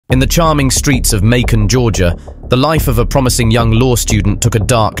In the charming streets of Macon, Georgia, the life of a promising young law student took a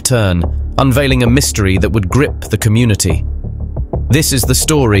dark turn, unveiling a mystery that would grip the community. This is the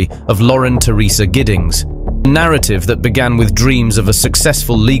story of Lauren Teresa Giddings, a narrative that began with dreams of a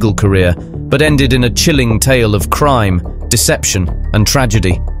successful legal career, but ended in a chilling tale of crime, deception, and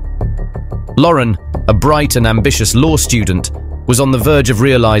tragedy. Lauren, a bright and ambitious law student, was on the verge of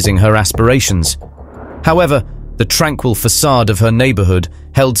realizing her aspirations. However, the tranquil facade of her neighborhood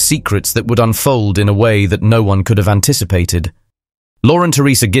held secrets that would unfold in a way that no one could have anticipated. Lauren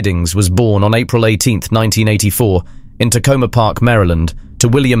Teresa Giddings was born on April 18, 1984, in Tacoma Park, Maryland, to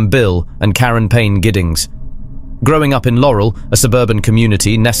William Bill and Karen Payne Giddings. Growing up in Laurel, a suburban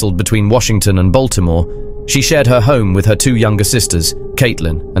community nestled between Washington and Baltimore, she shared her home with her two younger sisters,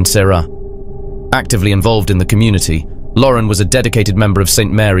 Caitlin and Sarah. Actively involved in the community, Lauren was a dedicated member of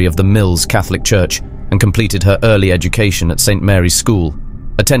St. Mary of the Mills Catholic Church and completed her early education at St. Mary's School,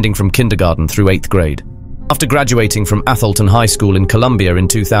 attending from kindergarten through 8th grade. After graduating from Atholton High School in Columbia in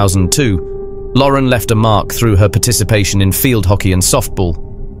 2002, Lauren left a mark through her participation in field hockey and softball.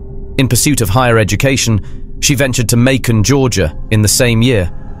 In pursuit of higher education, she ventured to Macon, Georgia in the same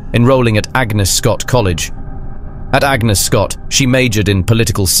year, enrolling at Agnes Scott College. At Agnes Scott, she majored in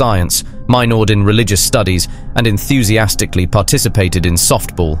political science, minored in religious studies, and enthusiastically participated in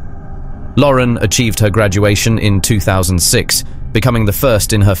softball. Lauren achieved her graduation in 2006, becoming the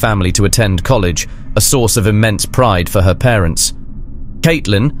first in her family to attend college, a source of immense pride for her parents.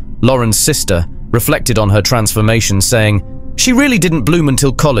 Caitlin, Lauren's sister, reflected on her transformation, saying, "She really didn't bloom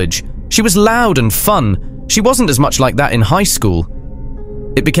until college. She was loud and fun. She wasn't as much like that in high school."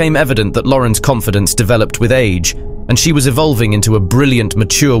 It became evident that Lauren's confidence developed with age, and she was evolving into a brilliant,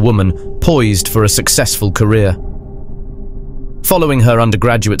 mature woman poised for a successful career. Following her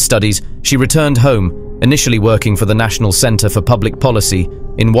undergraduate studies, she returned home, initially working for the National Center for Public Policy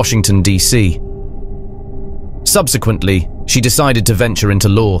in Washington, D.C. Subsequently, she decided to venture into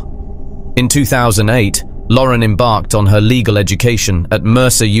law. In 2008, Lauren embarked on her legal education at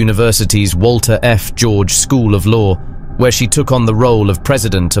Mercer University's Walter F. George School of Law, where she took on the role of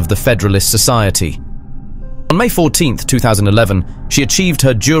president of the Federalist Society. On May 14, 2011, she achieved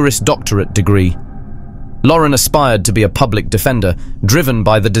her Juris Doctorate degree. Lauren aspired to be a public defender, driven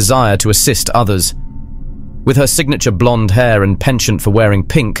by the desire to assist others. With her signature blonde hair and penchant for wearing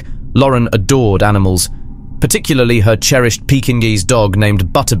pink, Lauren adored animals, particularly her cherished Pekingese dog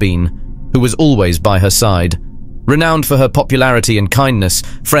named Butterbean, who was always by her side. Renowned for her popularity and kindness,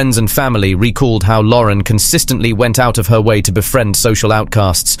 friends and family recalled how Lauren consistently went out of her way to befriend social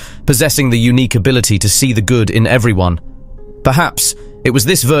outcasts, possessing the unique ability to see the good in everyone. Perhaps it was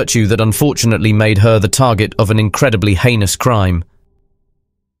this virtue that unfortunately made her the target of an incredibly heinous crime.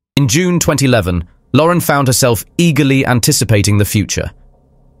 In June 2011, Lauren found herself eagerly anticipating the future.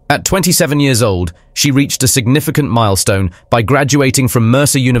 At 27 years old, she reached a significant milestone by graduating from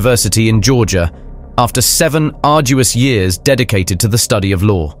Mercer University in Georgia after 7 arduous years dedicated to the study of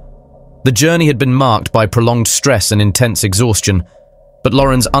law. The journey had been marked by prolonged stress and intense exhaustion, but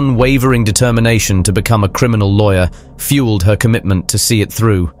Lauren's unwavering determination to become a criminal lawyer fueled her commitment to see it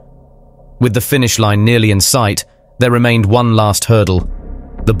through. With the finish line nearly in sight, there remained one last hurdle: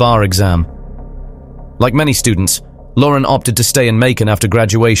 the bar exam. Like many students, Lauren opted to stay in Macon after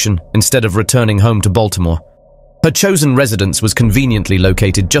graduation instead of returning home to Baltimore. Her chosen residence was conveniently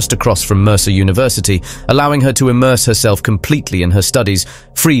located just across from Mercer University, allowing her to immerse herself completely in her studies,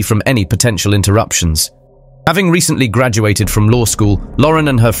 free from any potential interruptions. Having recently graduated from law school, Lauren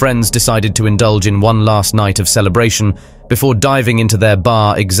and her friends decided to indulge in one last night of celebration before diving into their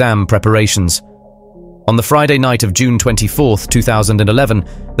bar exam preparations. On the Friday night of June 24, 2011,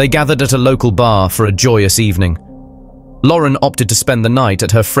 they gathered at a local bar for a joyous evening. Lauren opted to spend the night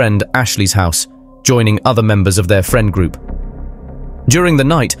at her friend Ashley's house, joining other members of their friend group. During the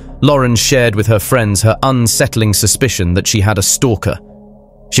night, Lauren shared with her friends her unsettling suspicion that she had a stalker.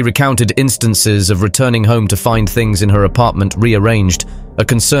 She recounted instances of returning home to find things in her apartment rearranged, a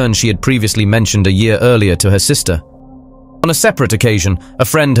concern she had previously mentioned a year earlier to her sister. On a separate occasion, a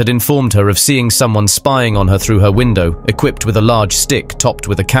friend had informed her of seeing someone spying on her through her window, equipped with a large stick topped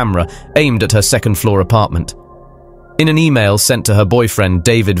with a camera aimed at her second-floor apartment. In an email sent to her boyfriend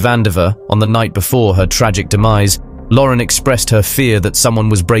David Vandiver on the night before her tragic demise, Lauren expressed her fear that someone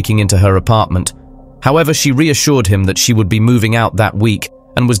was breaking into her apartment. However, she reassured him that she would be moving out that week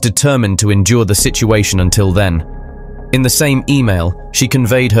and was determined to endure the situation until then. In the same email, she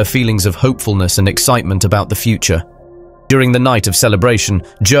conveyed her feelings of hopefulness and excitement about the future. During the night of celebration,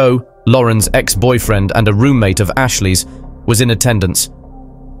 Joe, Lauren's ex-boyfriend and a roommate of Ashley's, was in attendance.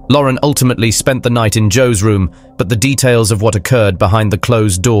 Lauren ultimately spent the night in Joe's room, but the details of what occurred behind the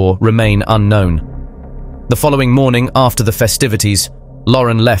closed door remain unknown. The following morning, after the festivities,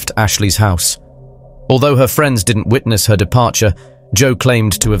 Lauren left Ashley's house. Although her friends didn't witness her departure, Joe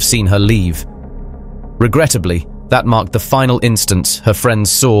claimed to have seen her leave. Regrettably, that marked the final instance her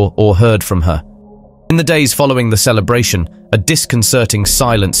friends saw or heard from her. In the days following the celebration, a disconcerting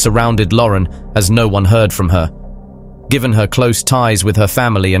silence surrounded Lauren as no one heard from her. Given her close ties with her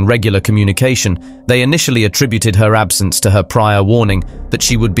family and regular communication, they initially attributed her absence to her prior warning that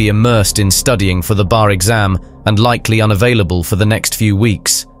she would be immersed in studying for the bar exam and likely unavailable for the next few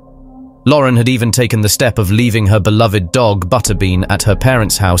weeks. Lauren had even taken the step of leaving her beloved dog Butterbean at her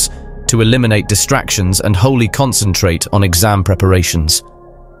parents' house to eliminate distractions and wholly concentrate on exam preparations.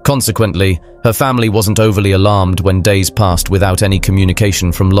 Consequently, her family wasn't overly alarmed when days passed without any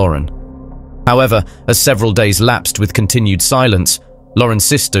communication from Lauren. However, as several days lapsed with continued silence, Lauren's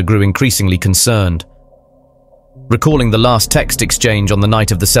sister grew increasingly concerned. Recalling the last text exchange on the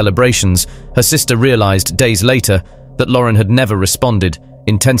night of the celebrations, her sister realized days later that Lauren had never responded,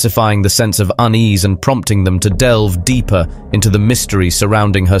 intensifying the sense of unease and prompting them to delve deeper into the mystery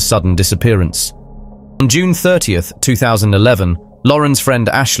surrounding her sudden disappearance. On June 30th, 2011, Lauren's friend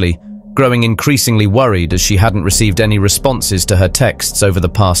Ashley, growing increasingly worried as she hadn't received any responses to her texts over the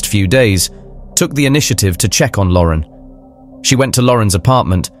past few days, took the initiative to check on Lauren. She went to Lauren's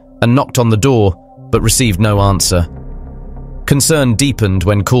apartment and knocked on the door, but received no answer. Concern deepened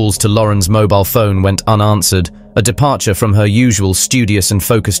when calls to Lauren's mobile phone went unanswered, a departure from her usual studious and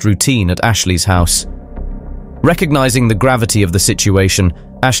focused routine at Ashley's house. Recognizing the gravity of the situation,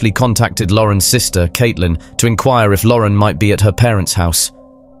 Ashley contacted Lauren's sister, Caitlin, to inquire if Lauren might be at her parents' house.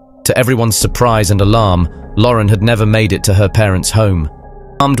 To everyone's surprise and alarm, Lauren had never made it to her parents' home.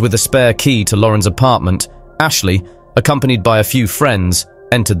 Armed with a spare key to Lauren's apartment, Ashley, accompanied by a few friends,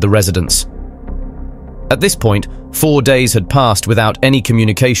 entered the residence. At this point, 4 days had passed without any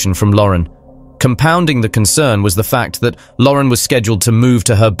communication from Lauren. Compounding the concern was the fact that Lauren was scheduled to move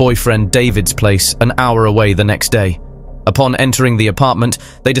to her boyfriend David's place an hour away the next day. Upon entering the apartment,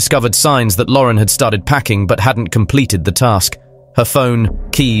 they discovered signs that Lauren had started packing but hadn't completed the task. Her phone,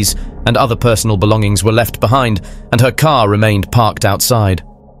 keys, and other personal belongings were left behind, and her car remained parked outside.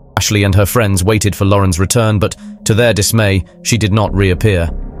 Ashley and her friends waited for Lauren's return, but to their dismay, she did not reappear.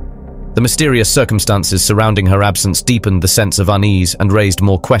 The mysterious circumstances surrounding her absence deepened the sense of unease and raised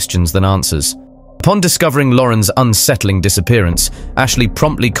more questions than answers. Upon discovering Lauren's unsettling disappearance, Ashley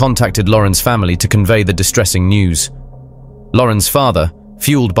promptly contacted Lauren's family to convey the distressing news. Lauren's father,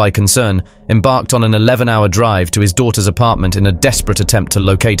 fueled by concern, embarked on an 11-hour drive to his daughter's apartment in a desperate attempt to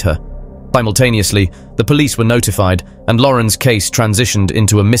locate her. Simultaneously, the police were notified, and Lauren's case transitioned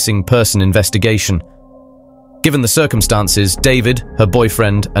into a missing person investigation. Given the circumstances, David, her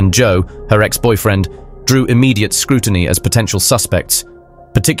boyfriend, and Joe, her ex-boyfriend, drew immediate scrutiny as potential suspects,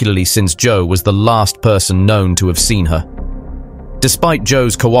 particularly since Joe was the last person known to have seen her. Despite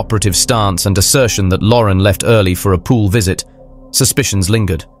Joe's cooperative stance and assertion that Lauren left early for a pool visit, suspicions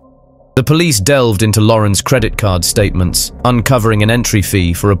lingered. The police delved into Lauren's credit card statements, uncovering an entry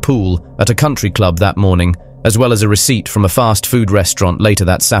fee for a pool at a country club that morning, as well as a receipt from a fast food restaurant later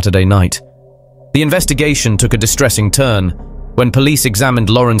that Saturday night. The investigation took a distressing turn when police examined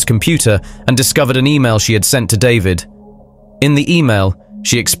Lauren's computer and discovered an email she had sent to David. In the email,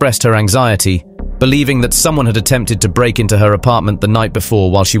 she expressed her anxiety, believing that someone had attempted to break into her apartment the night before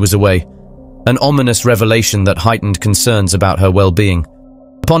while she was away, an ominous revelation that heightened concerns about her well-being.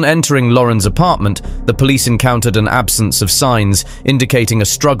 Upon entering Lauren's apartment, the police encountered an absence of signs indicating a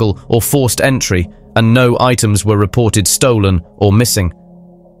struggle or forced entry, and no items were reported stolen or missing.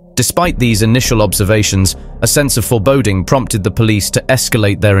 Despite these initial observations, a sense of foreboding prompted the police to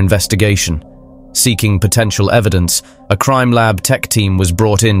escalate their investigation. Seeking potential evidence, a crime lab tech team was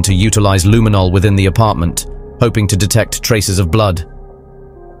brought in to utilize luminol within the apartment, hoping to detect traces of blood.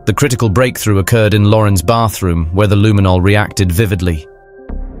 The critical breakthrough occurred in Lauren's bathroom, where the luminol reacted vividly.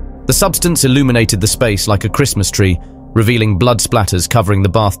 The substance illuminated the space like a Christmas tree, revealing blood splatters covering the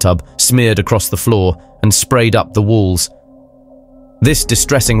bathtub, smeared across the floor, and sprayed up the walls. This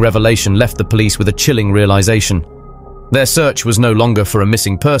distressing revelation left the police with a chilling realization. Their search was no longer for a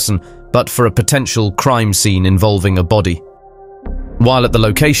missing person, but for a potential crime scene involving a body. While at the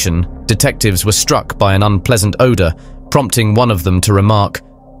location, detectives were struck by an unpleasant odor, prompting one of them to remark,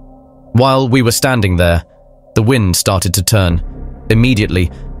 "While we were standing there, the wind started to turn.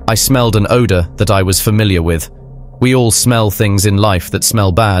 Immediately, I smelled an odor that I was familiar with. We all smell things in life that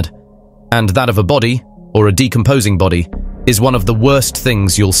smell bad, and that of a body, or a decomposing body, is one of the worst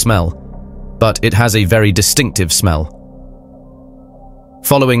things you'll smell, but it has a very distinctive smell."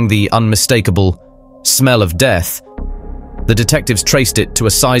 Following the unmistakable smell of death, the detectives traced it to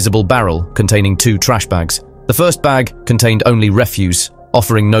a sizable barrel containing 2 trash bags. The first bag contained only refuse,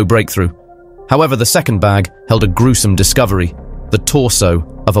 offering no breakthrough. However, the second bag held a gruesome discovery: the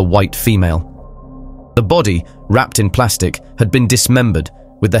torso of a white female. The body, wrapped in plastic, had been dismembered,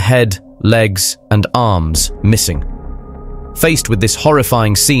 with the head, legs, and arms missing. Faced with this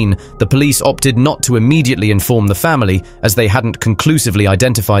horrifying scene, the police opted not to immediately inform the family, as they hadn't conclusively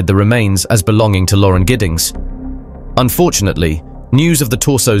identified the remains as belonging to Lauren Giddings. Unfortunately, news of the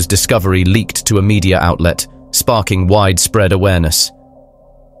torso's discovery leaked to a media outlet, sparking widespread awareness.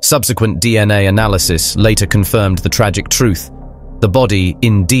 Subsequent DNA analysis later confirmed the tragic truth: the body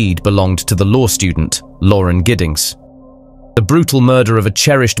indeed belonged to the law student, Lauren Giddings. The brutal murder of a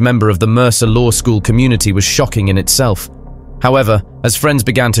cherished member of the Mercer Law School community was shocking in itself. However, as friends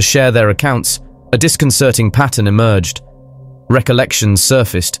began to share their accounts, a disconcerting pattern emerged. Recollections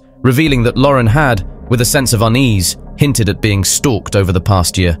surfaced, revealing that Lauren had, with a sense of unease, hinted at being stalked over the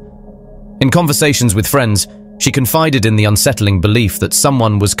past year. In conversations with friends, she confided in the unsettling belief that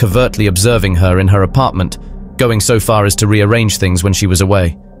someone was covertly observing her in her apartment, going so far as to rearrange things when she was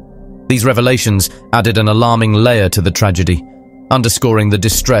away. These revelations added an alarming layer to the tragedy, underscoring the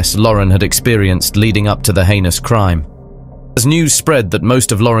distress Lauren had experienced leading up to the heinous crime. As news spread that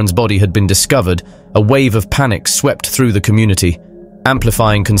most of Lauren's body had been discovered, a wave of panic swept through the community,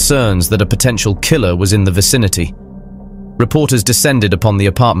 amplifying concerns that a potential killer was in the vicinity. Reporters descended upon the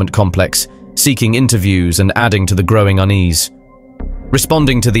apartment complex, seeking interviews and adding to the growing unease.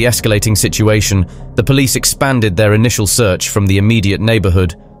 Responding to the escalating situation, the police expanded their initial search from the immediate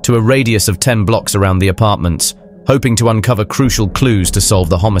neighborhood to a radius of 10 blocks around the apartments, hoping to uncover crucial clues to solve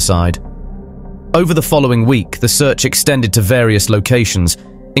the homicide. Over the following week, the search extended to various locations,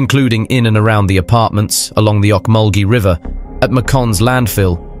 including in and around the apartments, along the Ocmulgee River, at Macon's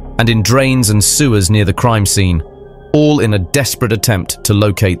landfill, and in drains and sewers near the crime scene, all in a desperate attempt to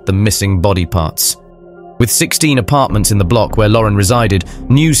locate the missing body parts. With 16 apartments in the block where Lauren resided,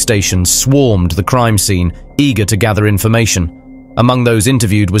 news stations swarmed the crime scene, eager to gather information. Among those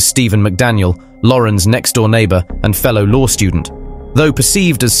interviewed was Stephen McDaniel, Lauren's next-door neighbor and fellow law student. Though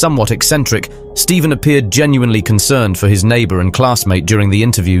perceived as somewhat eccentric, Stephen appeared genuinely concerned for his neighbor and classmate during the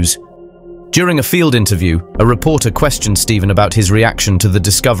interviews. During a field interview, a reporter questioned Stephen about his reaction to the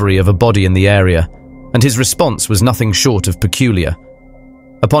discovery of a body in the area, and his response was nothing short of peculiar.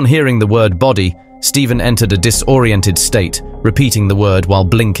 Upon hearing the word body, Stephen entered a disoriented state, repeating the word while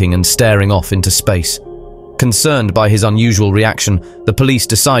blinking and staring off into space. Concerned by his unusual reaction, the police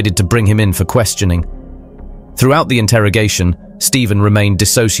decided to bring him in for questioning. Throughout the interrogation, Stephen remained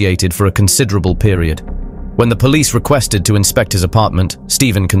dissociated for a considerable period. When the police requested to inspect his apartment,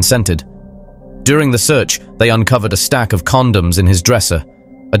 Stephen consented. During the search, they uncovered a stack of condoms in his dresser,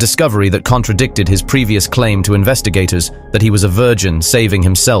 a discovery that contradicted his previous claim to investigators that he was a virgin saving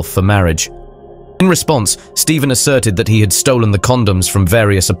himself for marriage. In response, Stephen asserted that he had stolen the condoms from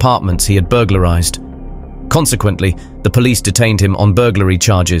various apartments he had burglarized. Consequently, the police detained him on burglary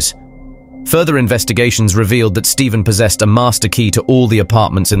charges. Further investigations revealed that Stephen possessed a master key to all the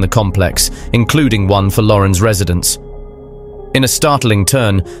apartments in the complex, including one for Lauren's residence. In a startling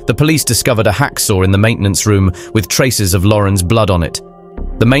turn, the police discovered a hacksaw in the maintenance room with traces of Lauren's blood on it.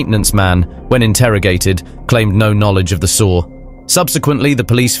 The maintenance man, when interrogated, claimed no knowledge of the saw. Subsequently, the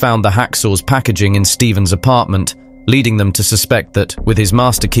police found the hacksaw's packaging in Stephen's apartment, leading them to suspect that, with his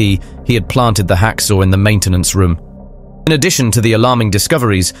master key, he had planted the hacksaw in the maintenance room. In addition to the alarming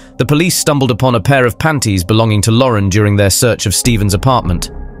discoveries, the police stumbled upon a pair of panties belonging to Lauren during their search of Stephen's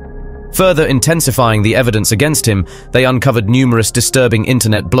apartment. Further intensifying the evidence against him, they uncovered numerous disturbing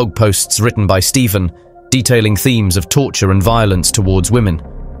internet blog posts written by Stephen, detailing themes of torture and violence towards women.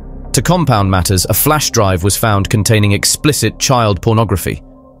 To compound matters, a flash drive was found containing explicit child pornography.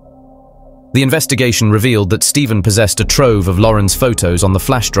 The investigation revealed that Stephen possessed a trove of Lauren's photos on the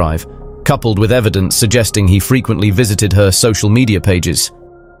flash drive, coupled with evidence suggesting he frequently visited her social media pages.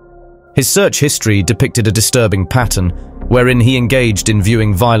 His search history depicted a disturbing pattern, wherein he engaged in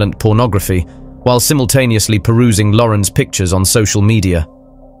viewing violent pornography, while simultaneously perusing Lauren's pictures on social media.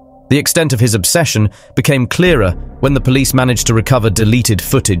 The extent of his obsession became clearer when the police managed to recover deleted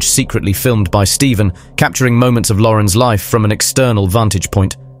footage secretly filmed by Stephen, capturing moments of Lauren's life from an external vantage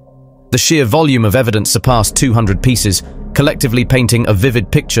point. The sheer volume of evidence surpassed 200 pieces, collectively painting a vivid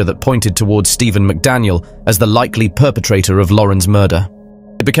picture that pointed towards Stephen McDaniel as the likely perpetrator of Lauren's murder.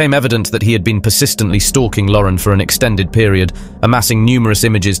 It became evident that he had been persistently stalking Lauren for an extended period, amassing numerous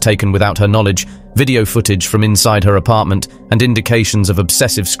images taken without her knowledge, video footage from inside her apartment, and indications of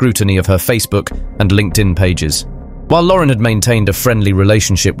obsessive scrutiny of her Facebook and LinkedIn pages. While Lauren had maintained a friendly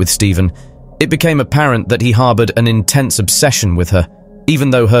relationship with Stephen, it became apparent that he harbored an intense obsession with her, even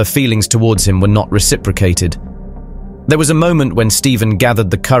though her feelings towards him were not reciprocated. There was a moment when Stephen gathered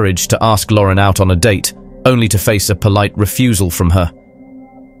the courage to ask Lauren out on a date, only to face a polite refusal from her.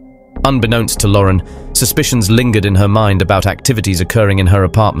 Unbeknownst to Lauren, suspicions lingered in her mind about activities occurring in her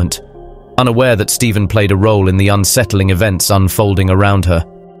apartment, unaware that Stephen played a role in the unsettling events unfolding around her.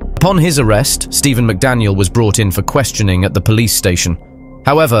 Upon his arrest, Stephen McDaniel was brought in for questioning at the police station.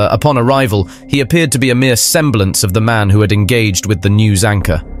 However, upon arrival, he appeared to be a mere semblance of the man who had engaged with the news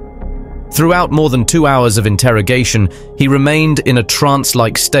anchor. Throughout more than 2 hours of interrogation, he remained in a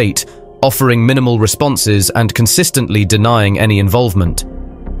trance-like state, offering minimal responses and consistently denying any involvement.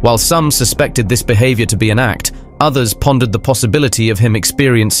 While some suspected this behavior to be an act, others pondered the possibility of him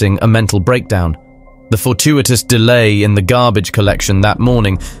experiencing a mental breakdown. The fortuitous delay in the garbage collection that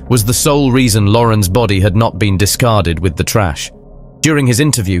morning was the sole reason Lauren's body had not been discarded with the trash. During his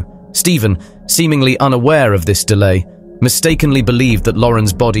interview, Stephen, seemingly unaware of this delay, mistakenly believed that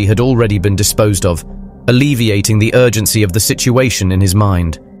Lauren's body had already been disposed of, alleviating the urgency of the situation in his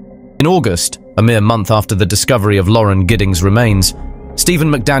mind. In August, a mere month after the discovery of Lauren Giddings' remains, Stephen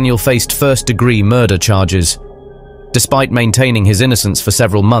McDaniel faced first-degree murder charges. Despite maintaining his innocence for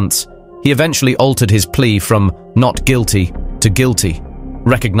several months, he eventually altered his plea from not guilty to guilty,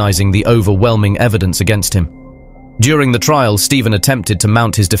 recognizing the overwhelming evidence against him. During the trial, Stephen attempted to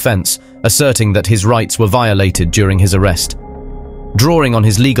mount his defense, asserting that his rights were violated during his arrest. Drawing on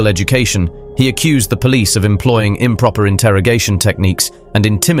his legal education, he accused the police of employing improper interrogation techniques and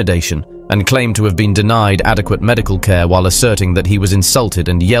intimidation, and claimed to have been denied adequate medical care while asserting that he was insulted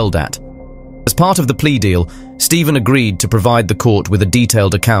and yelled at. As part of the plea deal, Stephen agreed to provide the court with a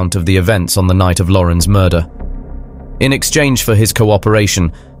detailed account of the events on the night of Lauren's murder. In exchange for his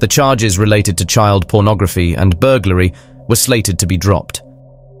cooperation, the charges related to child pornography and burglary were slated to be dropped.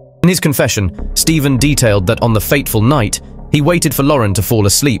 In his confession, Stephen detailed that on the fateful night, he waited for Lauren to fall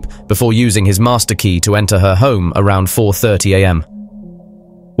asleep before using his master key to enter her home around 4:30 a.m.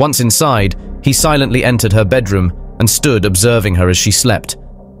 Once inside, he silently entered her bedroom and stood observing her as she slept.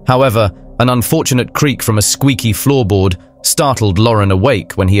 However, an unfortunate creak from a squeaky floorboard startled Lauren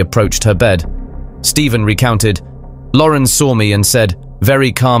awake when he approached her bed. Stephen recounted, "Lauren saw me and said,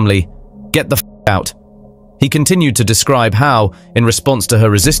 very calmly, 'Get the f*** out.' He continued to describe how, in response to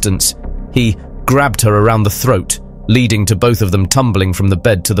her resistance, he grabbed her around the throat, leading to both of them tumbling from the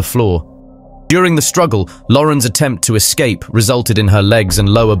bed to the floor. During the struggle, Lauren's attempt to escape resulted in her legs and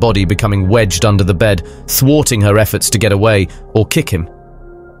lower body becoming wedged under the bed, thwarting her efforts to get away or kick him.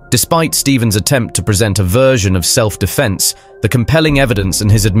 Despite Stephen's attempt to present a version of self-defense, the compelling evidence and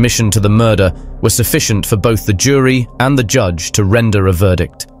his admission to the murder were sufficient for both the jury and the judge to render a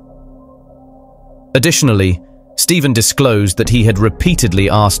verdict. Additionally, Stephen disclosed that he had repeatedly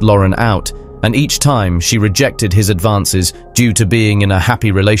asked Lauren out, and each time she rejected his advances due to being in a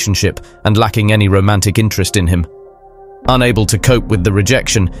happy relationship and lacking any romantic interest in him. Unable to cope with the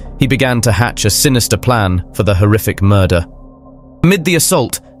rejection, he began to hatch a sinister plan for the horrific murder. Amid the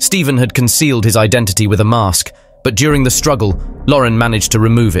assault, Stephen had concealed his identity with a mask, but during the struggle, Lauren managed to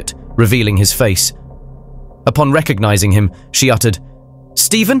remove it, revealing his face. Upon recognizing him, she uttered,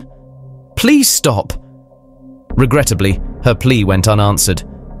 "Stephen, please stop." Regrettably, her plea went unanswered.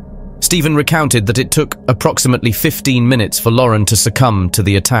 Stephen recounted that it took approximately 15 minutes for Lauren to succumb to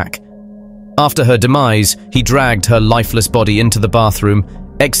the attack. After her demise, he dragged her lifeless body into the bathroom,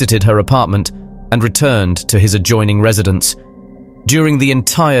 exited her apartment, and returned to his adjoining residence. During the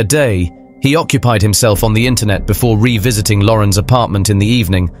entire day, he occupied himself on the internet before revisiting Lauren's apartment in the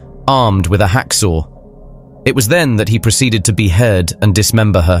evening, armed with a hacksaw. It was then that he proceeded to behead and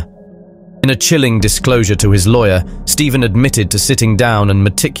dismember her. In a chilling disclosure to his lawyer, Stephen admitted to sitting down and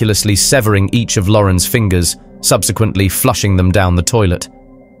meticulously severing each of Lauren's fingers, subsequently flushing them down the toilet.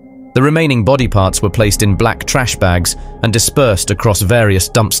 The remaining body parts were placed in black trash bags and dispersed across various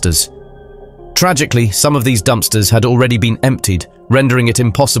dumpsters. Tragically, some of these dumpsters had already been emptied, rendering it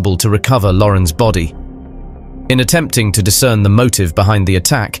impossible to recover Lauren's body. In attempting to discern the motive behind the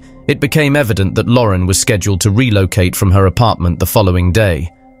attack, it became evident that Lauren was scheduled to relocate from her apartment the following day.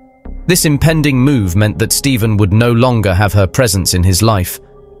 This impending move meant that Stephen would no longer have her presence in his life,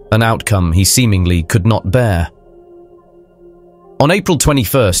 an outcome he seemingly could not bear. On April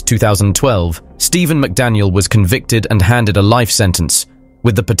 21, 2012, Stephen McDaniel was convicted and handed a life sentence,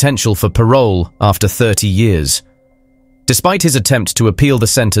 with the potential for parole after 30 years. Despite his attempt to appeal the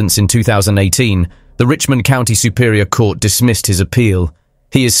sentence in 2018, the Richmond County Superior Court dismissed his appeal.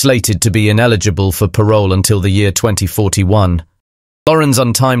 He is slated to be ineligible for parole until the year 2041. Lauren's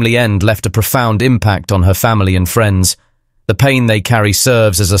untimely end left a profound impact on her family and friends. The pain they carry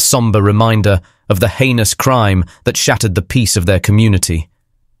serves as a somber reminder of the heinous crime that shattered the peace of their community.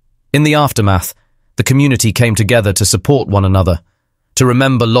 In the aftermath, the community came together to support one another, to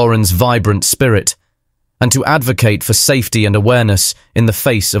remember Lauren's vibrant spirit, and to advocate for safety and awareness in the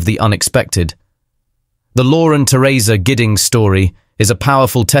face of the unexpected. The Lauren Teresa Giddings story is a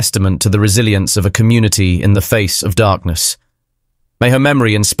powerful testament to the resilience of a community in the face of darkness. May her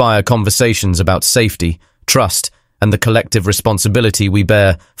memory inspire conversations about safety, trust, and the collective responsibility we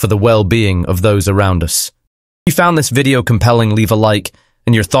bear for the well-being of those around us. If you found this video compelling, leave a like,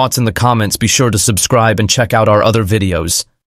 and your thoughts in the comments. Be sure to subscribe and check out our other videos.